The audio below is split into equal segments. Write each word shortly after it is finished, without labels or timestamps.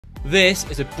This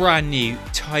is a brand new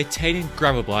titanium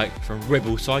gravel bike from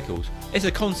Ribble Cycles. It's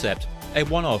a concept, a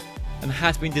one-off, and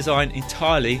has been designed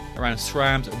entirely around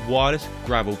SRAM's wireless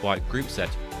gravel bike group set.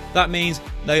 That means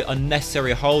no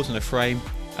unnecessary holes in the frame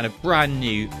and a brand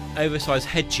new oversized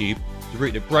head tube to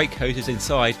route the brake hoses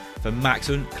inside for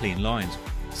maximum clean lines,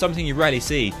 something you rarely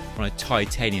see on a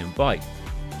titanium bike.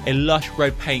 A lush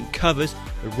red paint covers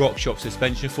the RockShox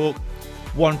suspension fork,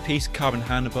 one-piece carbon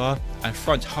handlebar and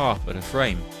front half of the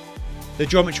frame. The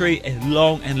geometry is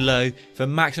long and low for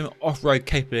maximum off-road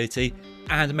capability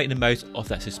and to make the most of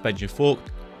that suspension fork,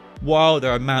 while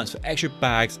there are mounts for extra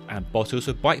bags and bottles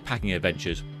for bike packing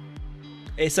adventures.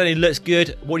 It certainly looks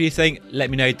good. What do you think?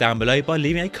 Let me know down below by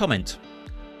leaving a comment.